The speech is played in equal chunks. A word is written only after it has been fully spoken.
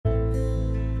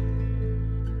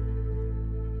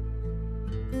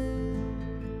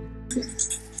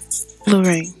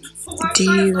Lorraine, do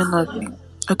you even love me?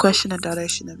 A question I doubt I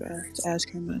should never have to ask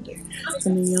her mother.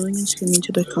 From the yelling and screaming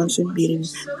to the constant beating,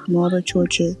 from all the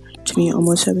torture to me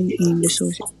almost having eaten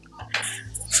dissociation.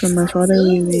 From my father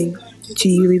leaving to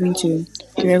you leaving too.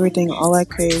 Through everything, all I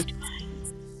craved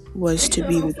was to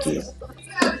be with you.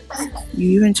 You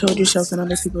even told yourself and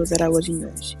other people that I wasn't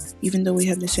yours. Even though we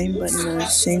have the same button nose, the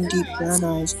same deep brown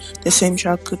eyes, the same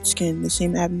chocolate skin, the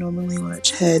same abnormally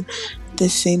large head, the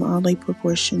same oddly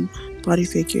proportioned body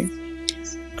figure.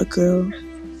 A girl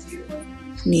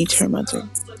needs her mother.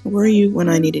 Where were you when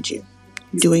I needed you?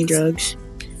 Doing drugs,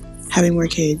 having more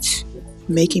kids,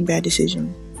 making bad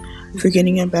decisions,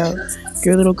 forgetting about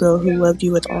your little girl who loved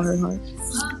you with all her heart.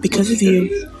 Because of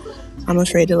you, I'm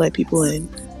afraid to let people in.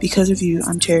 Because of you,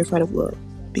 I'm terrified of love.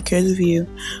 Because of you,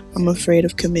 I'm afraid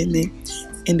of commitment.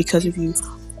 And because of you,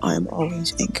 I am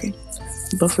always angry.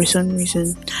 But for some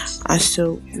reason, I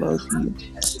still love you.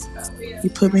 You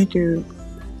put me through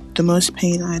the most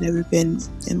pain I'd ever been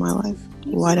in my life.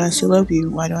 Why do I still love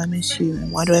you? Why do I miss you?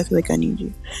 And why do I feel like I need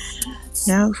you?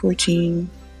 Now at 14,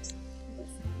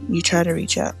 you try to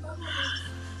reach out.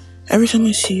 Every time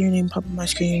I see your name pop on my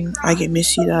screen, I get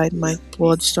misty-eyed, my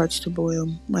blood starts to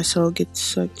boil, my soul gets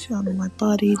sucked out of my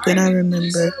body. Then I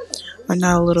remember I'm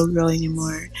not a little girl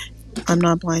anymore. I'm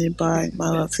not blinded by my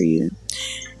love for you.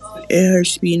 It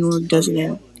hurts being wrong, doesn't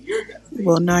it?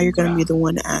 Well, now you're gonna be the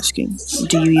one asking,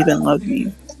 do you even love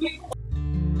me?